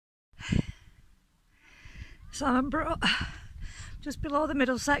So I'm just below the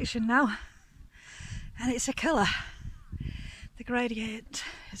middle section now, and it's a killer. The gradient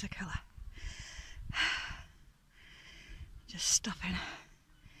is a killer. Just stopping,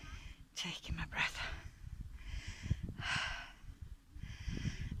 taking my breath.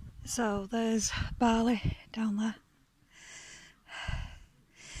 So there's Barley down there.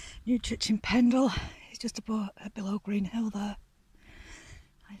 New church in Pendle. It's just below Green Hill there,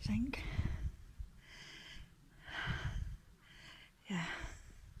 I think. Yeah.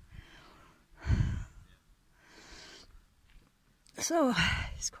 So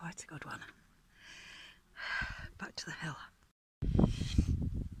it's quite a good one. Back to the hill.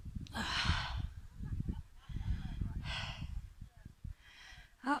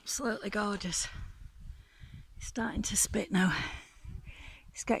 Absolutely gorgeous. It's starting to spit now.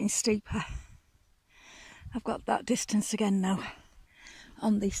 It's getting steeper. I've got that distance again now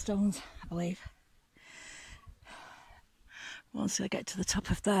on these stones, I believe. Once I get to the top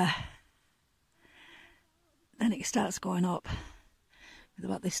of there, then it starts going up with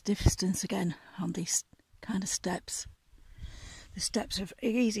about this distance again on these kind of steps. The steps are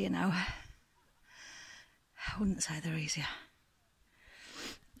easier now. I wouldn't say they're easier,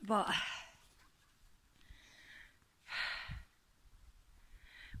 but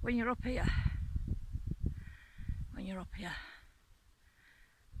when you're up here,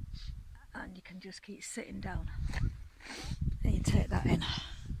 and you can just keep sitting down and you take that in,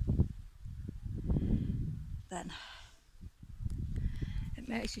 then it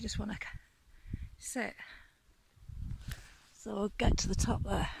makes you just want to sit. So we'll get to the top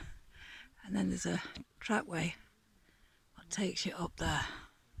there, and then there's a trackway that takes you up there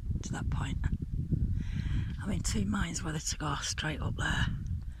to that point. I'm in two minds whether to go straight up there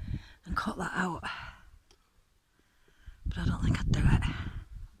and cut that out, but I don't think I'd do it.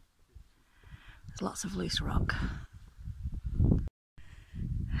 There's lots of loose rock.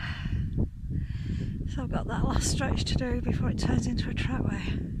 So I've got that last stretch to do before it turns into a trackway.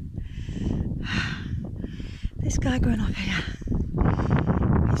 This guy going up here,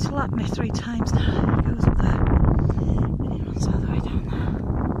 he's slapped me 3 times now. He goes up there and he runs all the way down there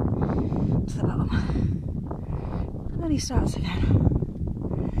to the bottom. And then he starts again.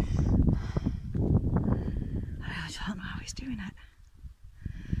 I don't know how he's doing it.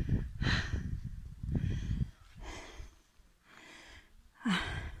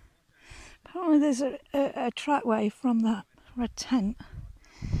 Apparently there's a trackway from that red tent,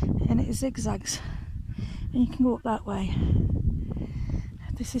 and it zigzags, and you can go up that way.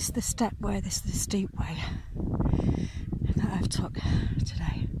 This is the step way, this is the steep way that I've took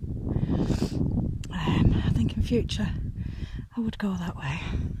today. I think in future I would go that way,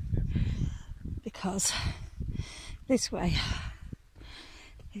 because this way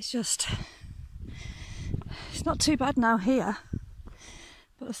it's not too bad now here,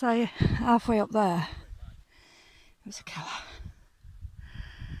 but I say halfway up there it was a killer.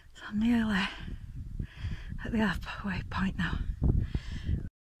 So I'm nearly at the halfway point now.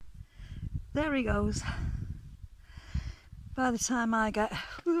 There he goes. By the time I get,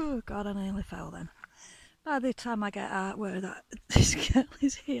 oh God, I nearly fell then. By the time I get out where this girl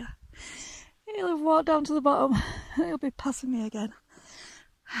is here, he'll have walked down to the bottom and he'll be passing me again.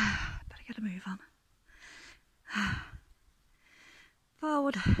 Better get a move on.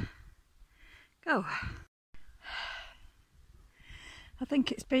 Forward. Go. I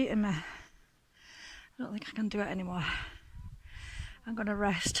think it's beating me. I don't think I can do it anymore. I'm going to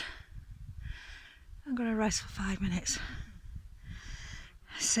rest. I'm going to rest for 5 minutes.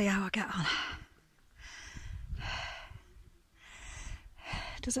 See how I get on.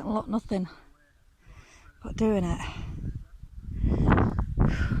 It doesn't look nothing but doing it.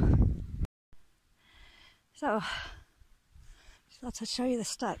 So, just thought I'd show you the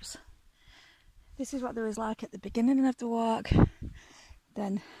steps. This is what there was like at the beginning of the walk.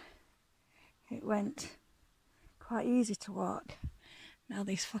 Then it went quite easy to walk. Now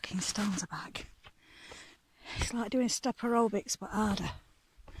these fucking stones are back. It's like doing step aerobics but harder.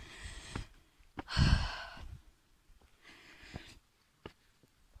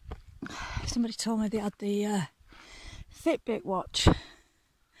 Somebody told me they had the Fitbit watch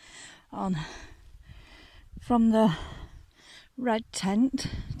on from the red tent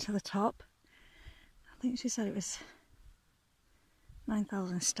to the top. I think she said it was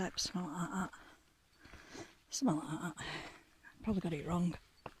 9,000 steps, something like that. Something like that. Probably got it wrong.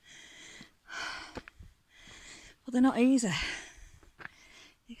 But they're not easy.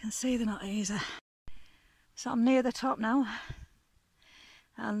 You can see they're not easy. So I'm near the top now,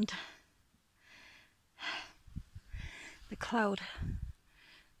 and the cloud's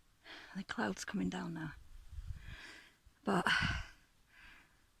coming down now. but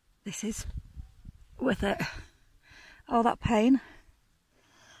this is worth it. All that pain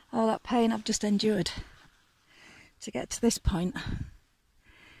I've just endured to get to this point.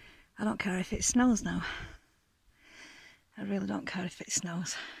 I don't care if it snows now. I really don't care if it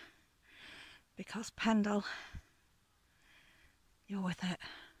snows, because Pendle, you're worth it.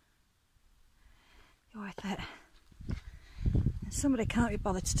 You're worth it. And somebody can't be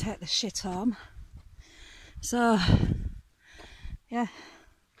bothered to take the shit home. So, yeah,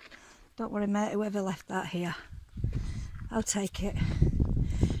 don't worry mate, whoever left that here, I'll take it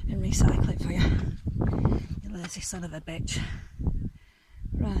and recycle it for you. You lazy son of a bitch.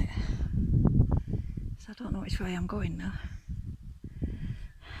 Right, so I don't know which way I'm going now.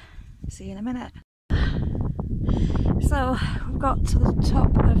 See you in a minute. So we've got to the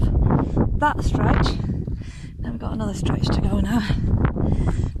top of that stretch, then we've got another stretch to go now.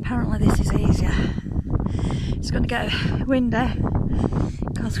 Apparently this is easier. It's going to get windy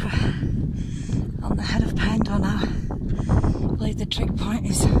because we're on the head of Pendle now. I believe the trig point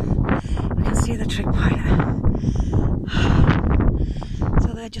is, we can see the trig point.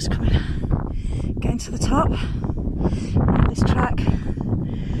 So they're just coming, getting to the top on this track,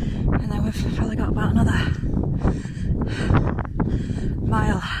 and then we've probably got about another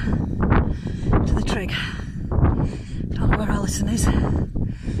mile to the trig. Don't know where Alison is.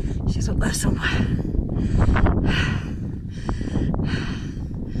 She's up there somewhere.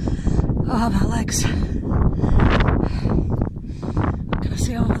 Oh, my legs. What can I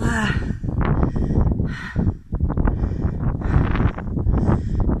see over there?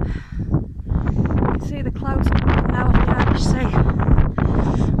 You can see the clouds coming in now of the Irish Sea.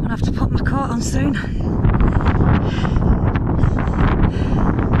 I'm going to have to put my coat on soon.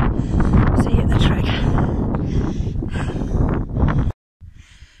 See you at the trig.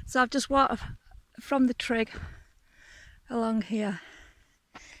 So I've just walked from the trig along here.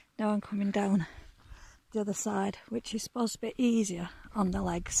 Now I'm coming down the other side, which is supposed to be easier on the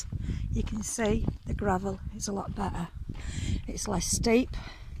legs. You can see the gravel is a lot better. It's less steep.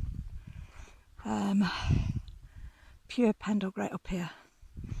 Pure Pendle right up here.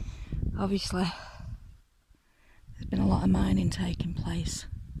 Obviously, there's been a lot of mining taking place.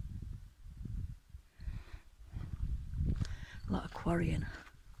 A lot of quarrying.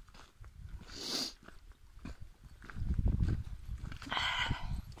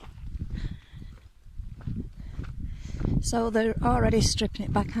 So they're already stripping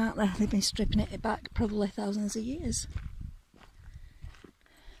it back, aren't they? They've been stripping it back probably thousands of years.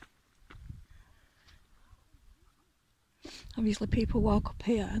 Obviously people walk up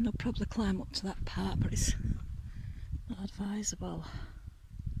here and they'll probably climb up to that part, but it's not advisable.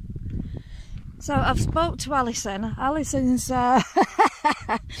 So I've spoke to Alison. Alison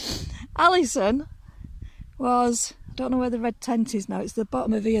was, I don't know where the red tent is now, it's the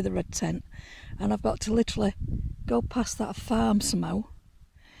bottom of here, the red tent. And I've got to literally go past that farm somehow.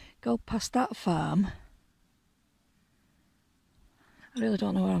 Go past that farm. I really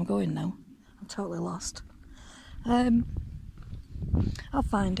don't know where I'm going now. I'm totally lost. I'll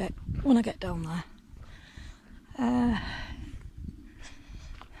find it when I get down there.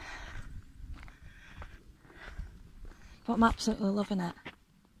 But I'm absolutely loving it.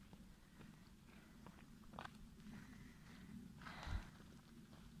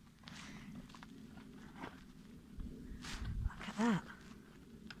 Look at that.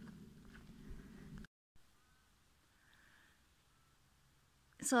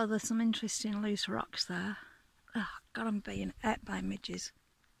 So there's some interesting loose rocks there. Oh God, I'm being ate by midges.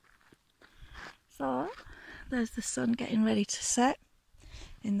 So there's the sun getting ready to set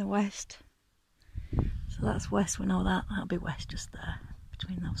in the west. So that's west, we know that. That'll be west just there,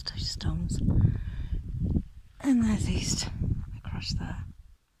 between those two stones. And there's east, across there.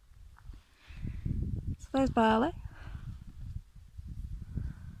 So there's barley.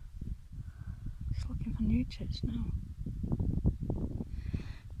 Just looking for new church now.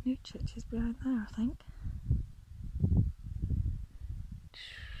 New church is behind there, I think.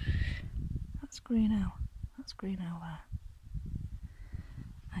 That's Green Owl. That's Green Owl there.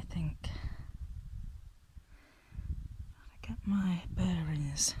 I think. Gotta get my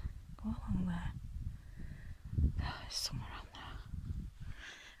bearings. Go along there. Oh, it's somewhere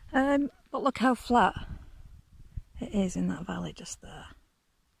around there. But look how flat it is in that valley just there.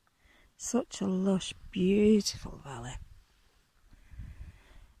 Such a lush, beautiful valley.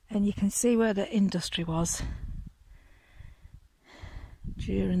 And you can see where the industry was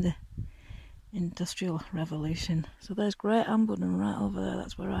during the Industrial Revolution. So there's Great Ambledon right over there,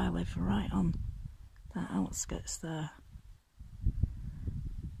 that's where I live, right on that outskirts there.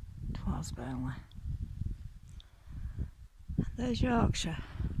 Towards Burnley. There's Yorkshire.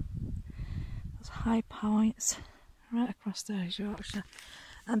 Those high points right across there is Yorkshire.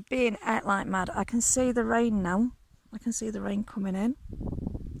 I'm being out like mad. I can see the rain now. I can see the rain coming in.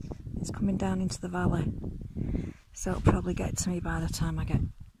 It's coming down into the valley. So it'll probably get to me by the time I get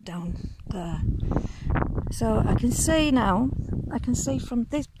down there. So I can see now, I can see from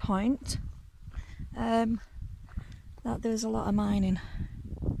this point that there's a lot of mining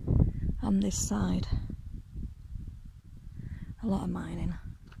on this side. A lot of mining.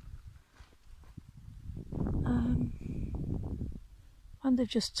 And they've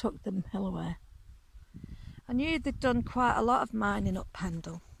just took the hill away. I knew they'd done quite a lot of mining up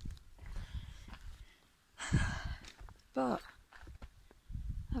Pendle. But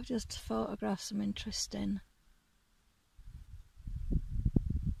I've just photographed some interesting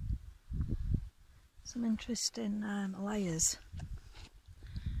layers.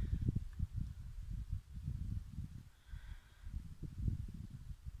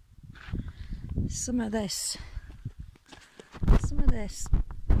 Some of this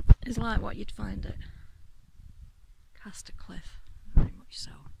is like what you'd find at Castor Cliff, very much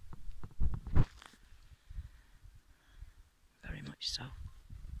so. Very much so.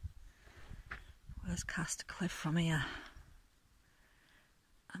 Where's Castor Cliff from here?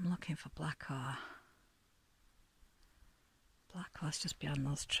 I'm looking for black ore. Black ore's just behind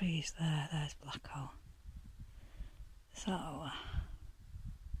those trees there. There's black ore. So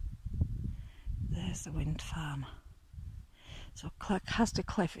there's the wind farm. So Castor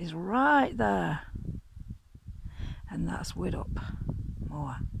Cliff is right there, and that's Widdop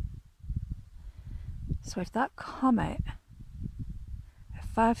Moor. So if that comet at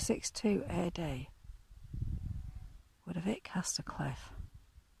 562 AD would have hit Castor Cliff,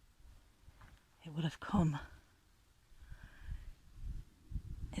 it would have come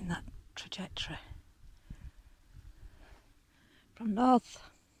in that trajectory from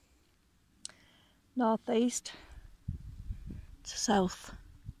northeast to south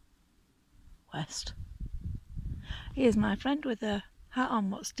west. Here's my friend with the hat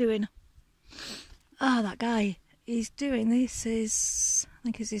on. What's doing? That guy. He's doing this. I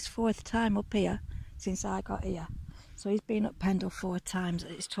think it's his 4th time up here since I got here. So he's been up Pendle 4 times.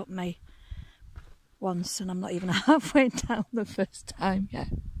 It's took me once, and I'm not even halfway down the first time yet.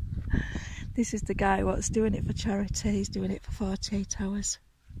 This is the guy what's doing it for charity. He's doing it for 48 hours.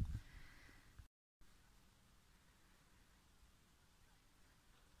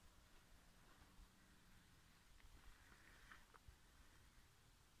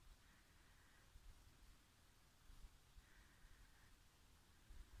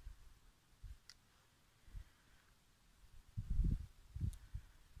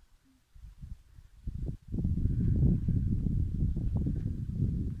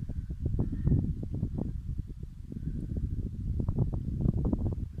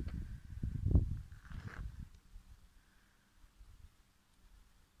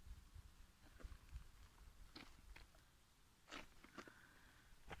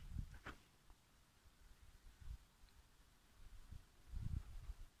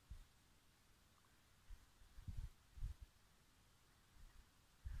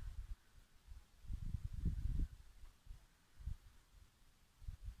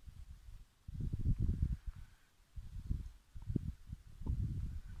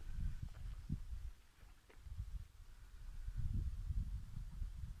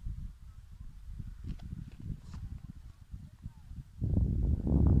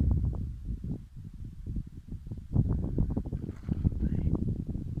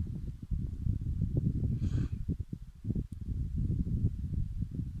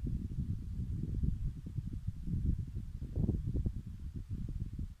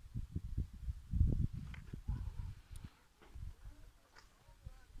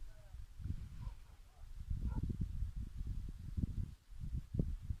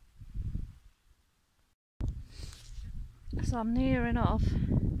 So I'm near enough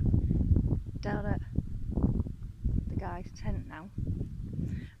down at the guy's tent now,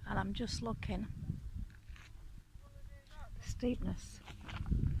 and I'm just looking at the steepness.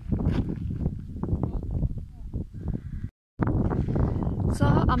 So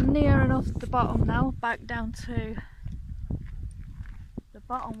I'm near enough the bottom now, back down to the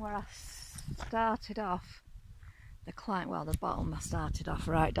bottom where I started off the climb. Well, the bottom I started off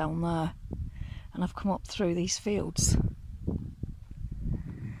right down there, and I've come up through these fields.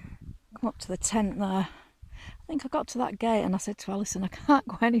 Come up to the tent there. I think I got to that gate and I said to Alison, I can't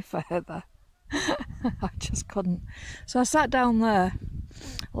go any further. I just couldn't. So I sat down there,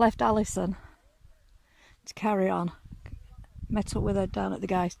 left Alison to carry on. Met up with her down at the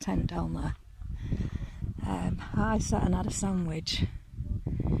guy's tent down there. I sat and had a sandwich,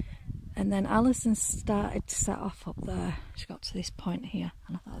 and then Alison started to set off up there. She got to this point here,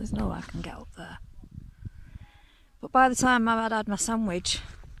 and I thought, there's no way I can get up there. But by the time I had my sandwich,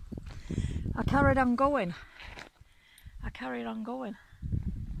 I carried on going.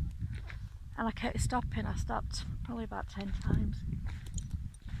 And I kept stopping. I stopped probably about 10 times.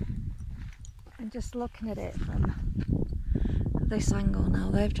 And just looking at it from this angle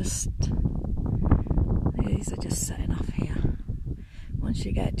now, these are just setting off here. Once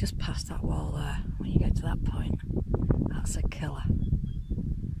you get just past that wall there, when you get to that point, that's a killer.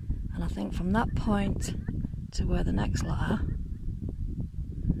 And I think from that point to where the next lot are,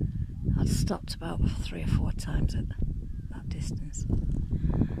 I'd stopped about 3 or 4 times at that distance.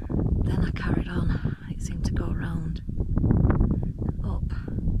 Then I carried on. It seemed to go round, up,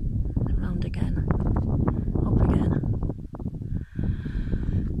 and round again, up again.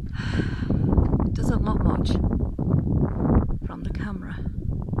 It doesn't look much from the camera.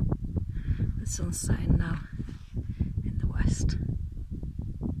 The sun's setting now in the west.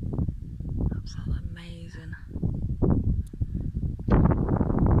 Absolutely amazing.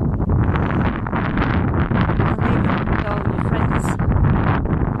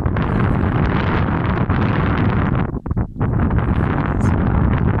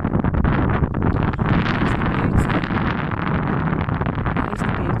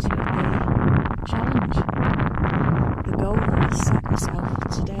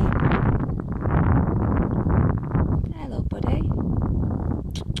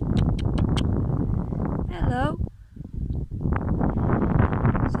 Hello.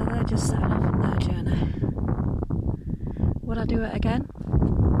 So they're just setting off on their journey. Would I do it again?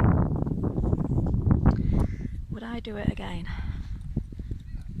 Would I do it again?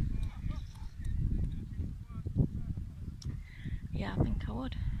 Yeah, I think I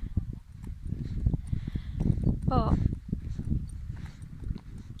would. But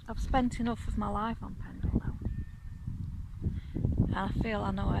I've spent enough of my life on Pendle now. And I feel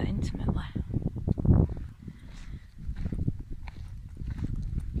I know it intimately.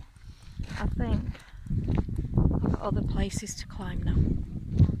 I think I've got other places to climb now.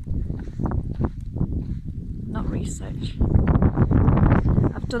 Not research.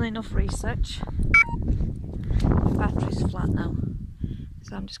 I've done enough research. The battery's flat now,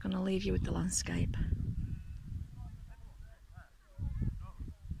 so I'm just going to leave you with the landscape.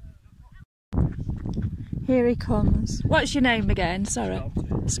 Here he comes. What's your name again? Sorry.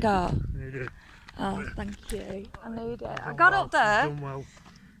 Scott. Oh, thank you. I need it. I got up there. Done well.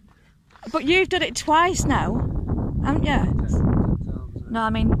 But you've done it twice now, haven't you? No, I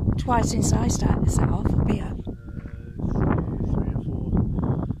mean twice since I started to set off up here. 3 or 4.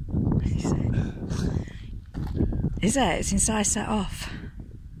 Is it? Since I set off?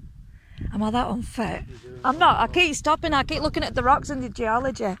 Am I that unfit? I'm not. I keep stopping. I keep looking at the rocks and the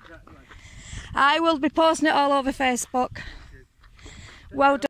geology. I will be posting it all over Facebook. Well done.